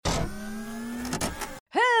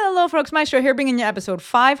Hello, folks. Maestro here, bringing you episode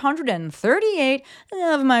 538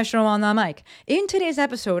 of Maestro on the Mic. In today's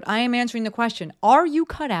episode, I am answering the question, are you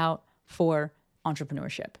cut out for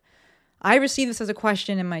entrepreneurship? I received this as a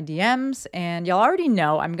question in my DMs, and y'all already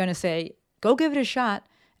know I'm going to say, go give it a shot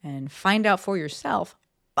and find out for yourself.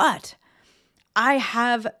 But I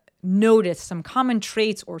have noticed some common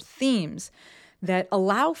traits or themes that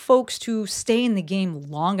allow folks to stay in the game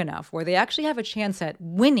long enough where they actually have a chance at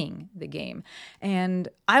winning the game. And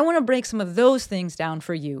I want to break some of those things down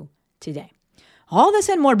for you today. All this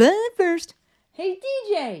and more, but first, hey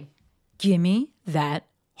DJ, give me that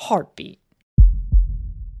heartbeat.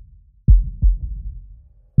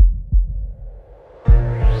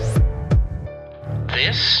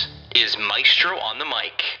 This is Maestro on the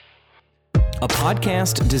Mic, a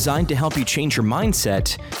podcast designed to help you change your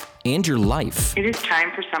mindset and your life. It is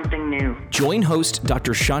time for something new. Join host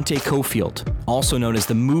Dr. Shante Cofield, also known as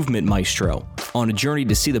the Movement Maestro, on a journey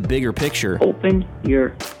to see the bigger picture. Open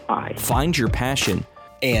your eyes. Find your passion.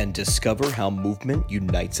 And discover how movement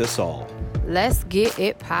unites us all. Let's get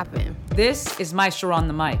it popping. This is Maestro on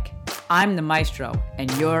the Mic. I'm the Maestro,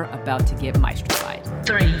 and you're about to get maestrofied.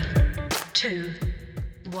 3, 2,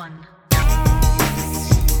 1.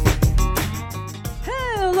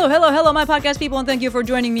 Hello, my podcast people, and thank you for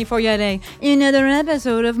joining me for yet another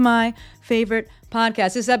episode of my favorite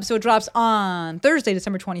podcast. This episode drops on Thursday,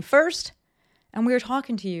 December 21st, and we are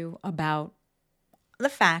talking to you about the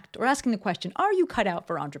fact, or asking the question, are you cut out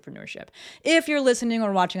for entrepreneurship? If you're listening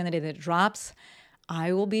or watching on the day that it drops,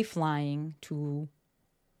 I will be flying to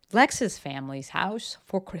Lex's family's house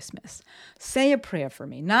for Christmas. Say a prayer for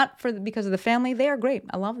me, not because of the family. They are great.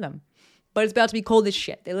 I love them. But it's about to be cold as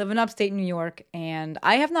shit. They live in upstate New York, and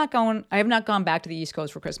I have not gone back to the East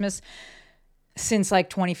Coast for Christmas since like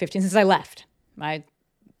 2015, since I left.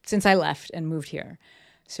 Since I left and moved here.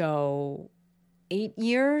 So 8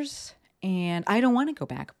 years, and I don't want to go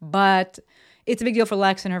back. But it's a big deal for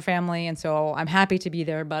Lex and her family, and so I'm happy to be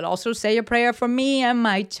there. But also say a prayer for me and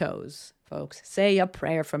my toes, folks. Say a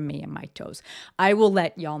prayer for me and my toes. I will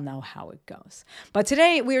let y'all know how it goes. But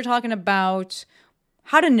today we are talking about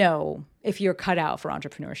how to know if you're cut out for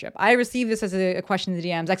entrepreneurship. I received this as a question in the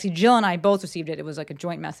DMs. Actually, Jill and I both received it. It was like a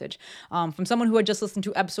joint message from someone who had just listened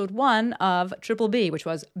to episode 1 of Triple B, which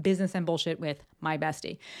was Business and Bullshit with my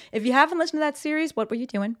bestie. If you haven't listened to that series, what were you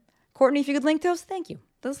doing? Courtney, if you could link those, thank you.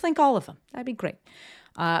 Let's link all of them. That'd be great.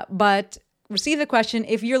 But receive the question.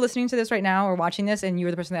 If you're listening to this right now or watching this and you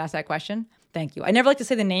were the person that asked that question, thank you. I never like to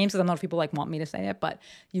say the names because I don't know if people want me to say it, but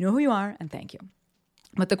you know who you are, and thank you.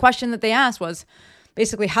 But the question that they asked was,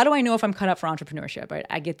 basically, how do I know if I'm cut out for entrepreneurship? Right?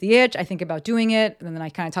 I get the itch, I think about doing it, and then I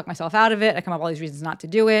kind of talk myself out of it. I come up with all these reasons not to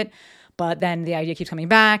do it, but then the idea keeps coming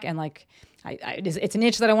back, and it's an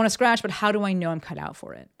itch that I want to scratch, but how do I know I'm cut out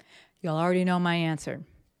for it? You'll already know my answer.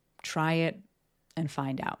 Try it and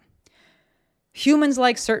find out. Humans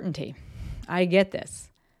like certainty. I get this.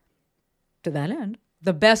 To that end,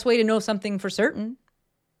 the best way to know something for certain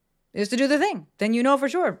is to do the thing. Then you know for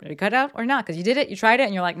sure, are you cut out or not? Because you did it, you tried it,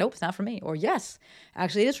 and you're like, nope, it's not for me. Or yes,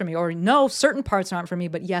 actually it is for me. Or no, certain parts aren't for me,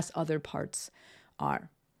 but yes, other parts are.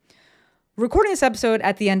 Recording this episode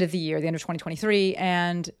at the end of the year, the end of 2023,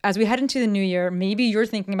 and as we head into the new year, maybe you're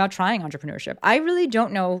thinking about trying entrepreneurship. I really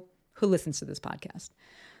don't know who listens to this podcast.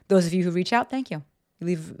 Those of you who reach out, thank you. You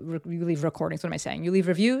leave recordings, what am I saying? You leave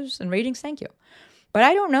reviews and ratings, thank you. But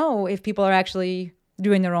I don't know if people are actually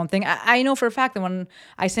doing their own thing. I know for a fact that when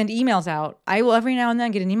I send emails out, I will every now and then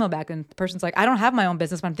get an email back and the person's like, I don't have my own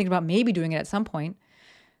business, but I'm thinking about maybe doing it at some point.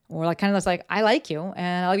 Or like kind of just like, I like you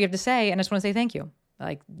and all you have to say, and I just want to say thank you.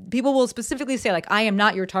 Like people will specifically say like, I am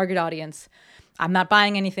not your target audience. I'm not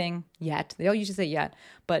buying anything yet. They don't usually say yet,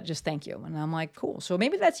 but just thank you. And I'm like, cool. So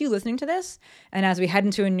maybe that's you listening to this. And as we head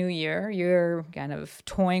into a new year, you're kind of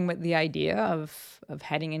toying with the idea of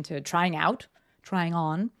heading into trying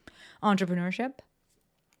on entrepreneurship.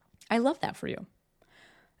 I love that for you.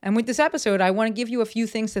 And with this episode, I want to give you a few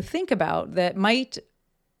things to think about that might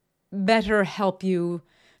better help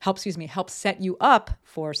set you up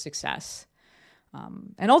for success.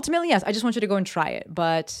 And ultimately, yes, I just want you to go and try it.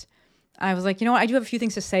 But I was like, you know what? I do have a few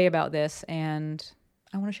things to say about this, and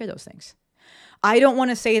I want to share those things. I don't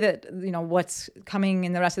want to say that, what's coming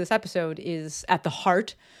in the rest of this episode is at the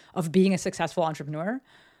heart of being a successful entrepreneur,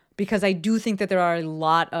 because I do think that there is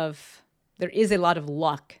a lot of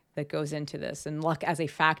luck that goes into this, and luck as a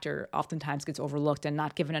factor oftentimes gets overlooked and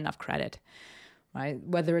not given enough credit, right?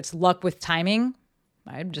 Whether it's luck with timing,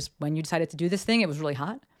 right? Just when you decided to do this thing, it was really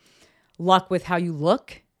hot. Luck with how you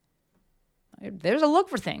look. Right? There's a look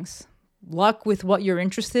for things. Luck with what you're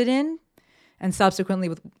interested in, and subsequently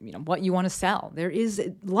with what you want to sell.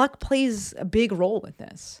 Luck plays a big role with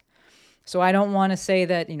this. So I don't want to say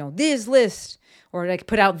that, this list or like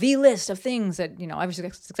put out the list of things that, every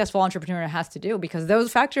successful entrepreneur has to do, because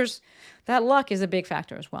those factors, that luck is a big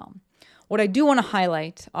factor as well. What I do want to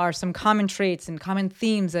highlight are some common traits and common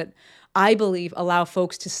themes that I believe allow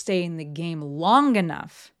folks to stay in the game long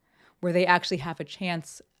enough where they actually have a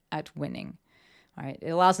chance at winning. All right.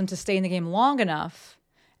 It allows them to stay in the game long enough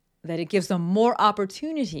that it gives them more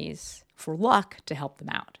opportunities for luck to help them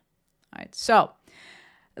out. All right. So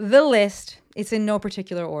the list, it's in no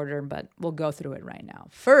particular order, but we'll go through it right now.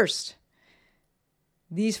 First,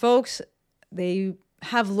 these folks, they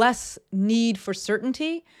have less need for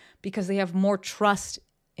certainty because they have more trust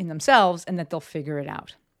in themselves and that they'll figure it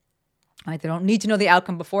out. Right? They don't need to know the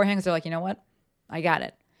outcome beforehand because they're like, you know what? I got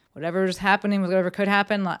it. Whatever is happening, whatever could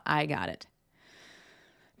happen, I got it.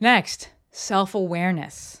 Next,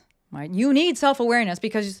 self-awareness. Right? You need self-awareness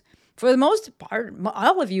because for the most part,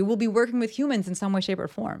 all of you will be working with humans in some way, shape, or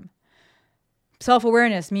form.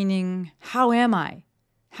 Self-awareness meaning, how am I?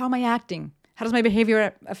 How am I acting? How does my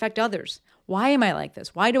behavior affect others? Why am I like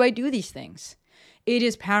this? Why do I do these things? It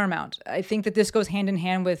is paramount. I think that this goes hand in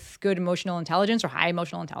hand with good emotional intelligence or high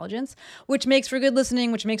emotional intelligence, which makes for good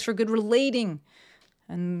listening, which makes for good relating.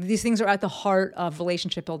 And these things are at the heart of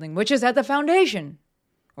relationship building, which is at the foundation,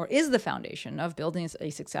 or is the foundation of building a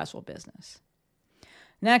successful business.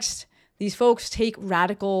 Next, these folks take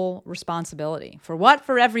radical responsibility. For what?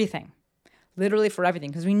 For everything. Literally for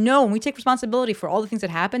everything. Because we know when we take responsibility for all the things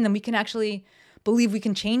that happen, then we can actually believe we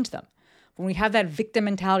can change them. When we have that victim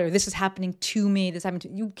mentality, or this is happening to me, this happened to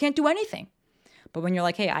you, can't do anything. But when you're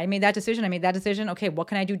like, hey, I made that decision. Okay, what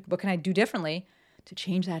can I do? What can I do differently to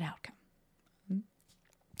change that outcome?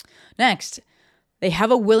 Next, they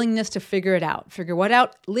have a willingness to figure it out. Figure what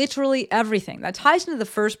out? Literally everything. That ties into the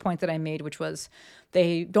first point that I made, which was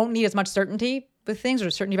they don't need as much certainty with things or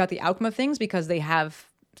certainty about the outcome of things because they have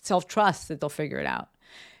self-trust that they'll figure it out.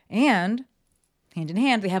 And hand in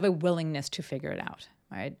hand, they have a willingness to figure it out.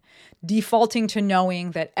 Right? Defaulting to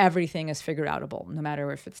knowing that everything is figure outable, no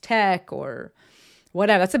matter if it's tech or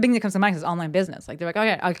whatever. That's the big thing that comes to mind is online business. Like they're like,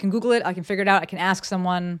 okay, I can Google it, I can figure it out, I can ask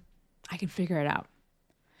someone, I can figure it out.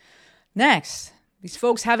 Next, these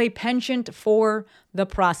folks have a penchant for the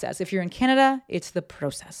process. If you're in Canada, it's the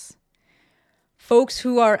process. Folks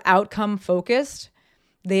who are outcome focused,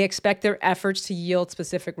 they expect their efforts to yield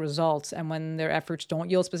specific results. And when their efforts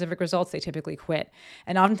don't yield specific results, they typically quit.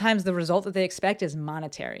 And oftentimes the result that they expect is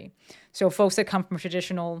monetary. So folks that come from a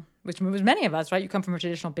traditional, which was many of us, right? You come from a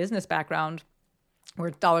traditional business background where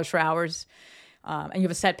it's dollars for hours, and you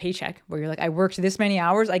have a set paycheck where you're like, I worked this many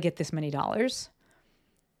hours, I get this many dollars.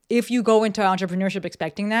 If you go into entrepreneurship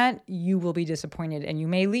expecting that, you will be disappointed and you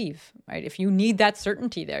may leave, right? If you need that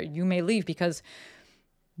certainty there, you may leave because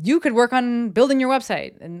you could work on building your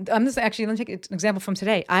website. And let me take an example from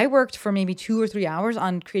today. I worked for maybe 2 or 3 hours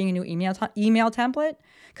on creating a new email template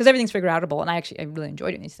because everything's figure outable. And I really enjoy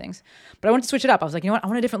doing these things. But I wanted to switch it up. I was like, you know what? I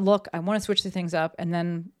want a different look. I want to switch the things up. And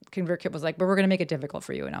then ConvertKit was like, but we're going to make it difficult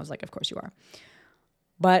for you. And I was like, of course you are.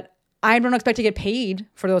 But I don't expect to get paid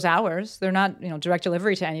for those hours. They're not, direct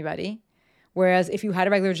delivery to anybody. Whereas if you had a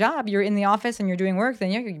regular job, you're in the office and you're doing work,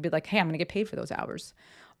 then you'd be like, hey, I'm going to get paid for those hours.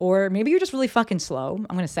 Or maybe you're just really fucking slow.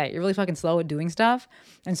 I'm going to say it. You're really fucking slow at doing stuff.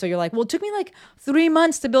 And so you're like, well, it took me like 3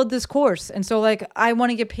 months to build this course. And so like, I want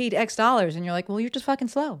to get paid X dollars. And you're like, well, you're just fucking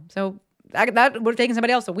slow. So that would have taken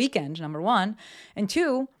somebody else a weekend, number one. And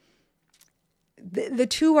two, the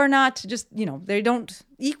two are not just, they don't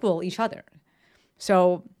equal each other.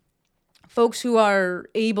 So folks who are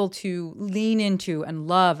able to lean into and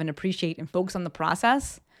love and appreciate and focus on the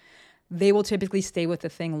process, they will typically stay with the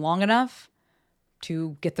thing long enough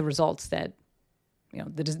to get the results that,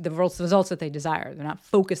 the results that they desire. They're not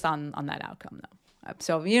focused on that outcome, though.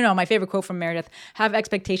 So, my favorite quote from Meredith, have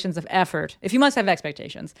expectations of effort. If you must have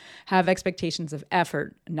expectations, have expectations of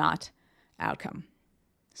effort, not outcome.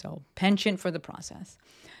 So, penchant for the process.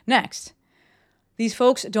 Next, these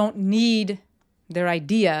folks don't need their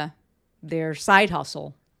idea, their side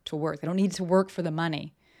hustle to work. They don't need to work for the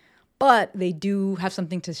money, but they do have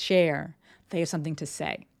something to share. They have something to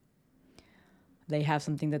say. They have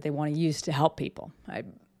something that they want to use to help people.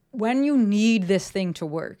 When you need this thing to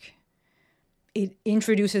work, it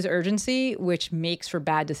introduces urgency, which makes for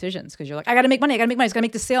bad decisions because you're like, I got to make money. I got to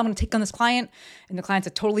make this sale. I'm going to take on this client. And the client's a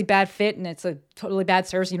totally bad fit and it's a totally bad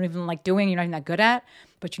service you don't even like doing. You're not even that good at,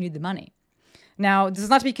 but you need the money. Now, this is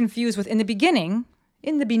not to be confused with in the beginning,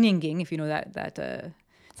 if you know that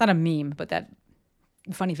it's not a meme, but that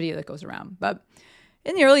funny video that goes around. But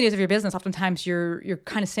in the early days of your business, oftentimes you're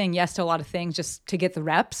kind of saying yes to a lot of things just to get the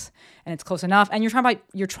reps, and it's close enough. And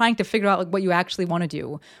you're trying to figure out like what you actually want to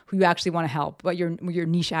do, who you actually want to help, what your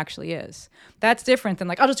niche actually is. That's different than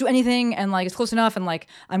like, I'll just do anything and like it's close enough, and like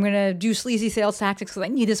I'm gonna do sleazy sales tactics because I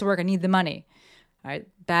need this to work, I need the money. All right,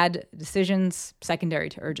 bad decisions, secondary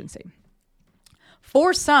to urgency.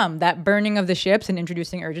 For some, that burning of the ships and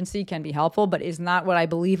introducing urgency can be helpful, but is not what I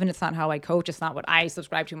believe in. It's not how I coach. It's not what I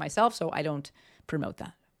subscribe to myself, so I don't promote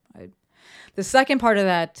that. The second part of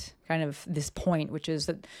that kind of this point, which is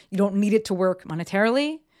that you don't need it to work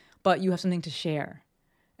monetarily, but you have something to share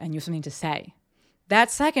and you have something to say.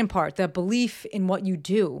 That second part, the belief in what you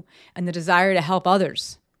do and the desire to help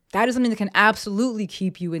others, that is something that can absolutely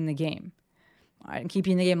keep you in the game, all right, and keep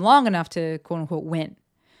you in the game long enough to quote unquote win.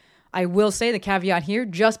 I will say the caveat here,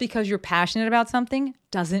 just because you're passionate about something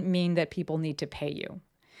doesn't mean that people need to pay you.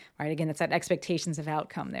 Right? Again, it's that expectations of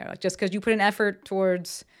outcome there. Like just because you put an effort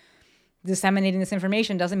towards disseminating this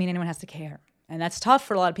information doesn't mean anyone has to care. And that's tough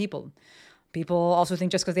for a lot of people. People also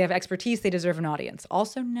think just because they have expertise, they deserve an audience.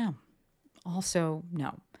 Also, no.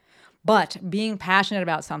 But being passionate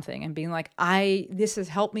about something and being like, this has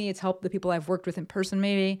helped me, it's helped the people I've worked with in person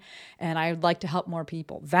maybe, and I'd like to help more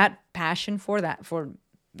people. That passion for that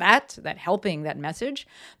helping, that message,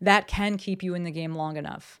 that can keep you in the game long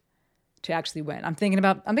enough to actually win. I'm thinking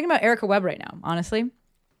about Erica Webb right now, honestly.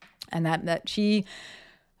 And that she,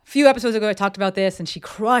 a few episodes ago, I talked about this and she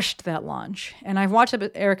crushed that launch. And I've watched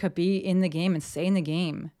Erica be in the game and stay in the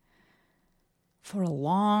game for a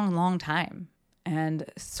long, long time. And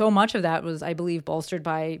so much of that was, I believe, bolstered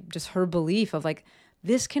by just her belief of like,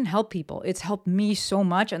 this can help people. It's helped me so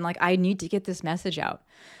much. And like, I need to get this message out.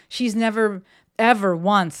 She's never ever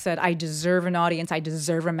once said, I deserve an audience, I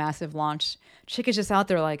deserve a massive launch. Chick is just out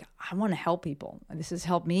there like, I want to help people. This has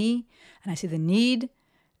helped me, and I see the need,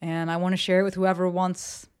 and I want to share it with whoever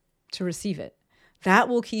wants to receive it. That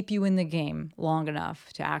will keep you in the game long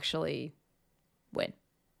enough to actually win.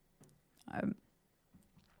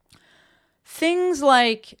 Things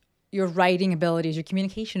like your writing abilities, your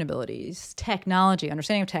communication abilities, technology,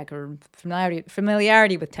 understanding of tech, or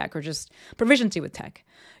familiarity with tech, or just proficiency with tech,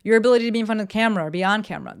 your ability to be in front of the camera or be on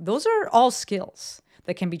camera. Those are all skills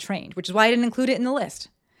that can be trained, which is why I didn't include it in the list.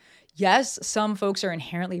 Yes, some folks are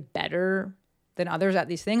inherently better than others at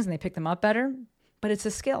these things and they pick them up better, but it's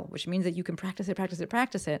a skill, which means that you can practice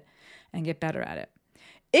it, and get better at it.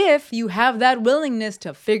 If you have that willingness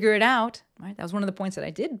to figure it out, right? That was one of the points that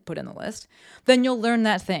I did put in the list, then you'll learn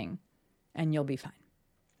that thing and you'll be fine.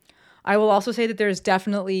 I will also say that there's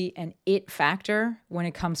definitely an it factor when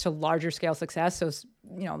it comes to larger scale success. So,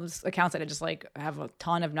 those accounts that I just like have a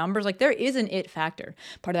ton of numbers, like there is an it factor.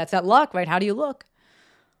 Part of that's that luck, right? How do you look?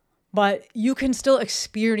 But you can still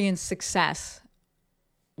experience success,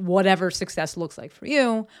 whatever success looks like for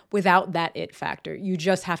you, without that it factor. You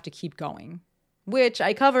just have to keep going, which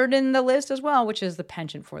I covered in the list as well, which is the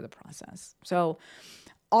penchant for the process. So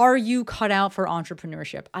are you cut out for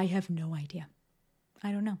entrepreneurship? I have no idea.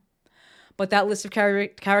 I don't know. But that list of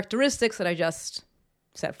characteristics that I just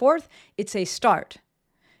set forth, it's a start.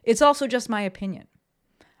 It's also just my opinion.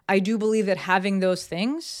 I do believe that having those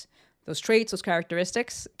things, those traits, those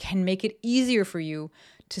characteristics, can make it easier for you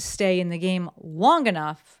to stay in the game long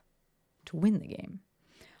enough to win the game.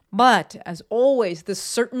 But as always, the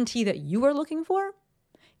certainty that you are looking for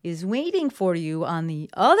is waiting for you on the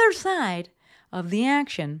other side of the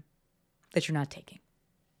action that you're not taking.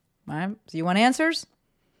 All right? So you want answers?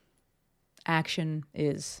 Action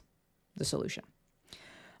is the solution.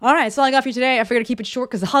 All right, that's all I got for you today. I figured to keep it short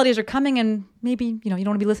because the holidays are coming and maybe, you don't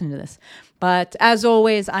want to be listening to this. But as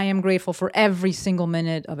always, I am grateful for every single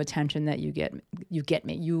minute of attention that you give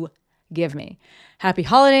me. Happy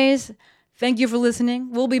holidays. Thank you for listening.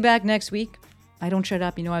 We'll be back next week. I don't shut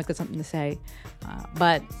up. I've got something to say.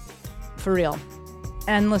 But for real,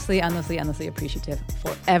 endlessly appreciative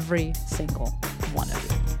for every single one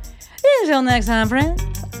of you. Until next time, friends,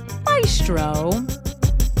 Maestro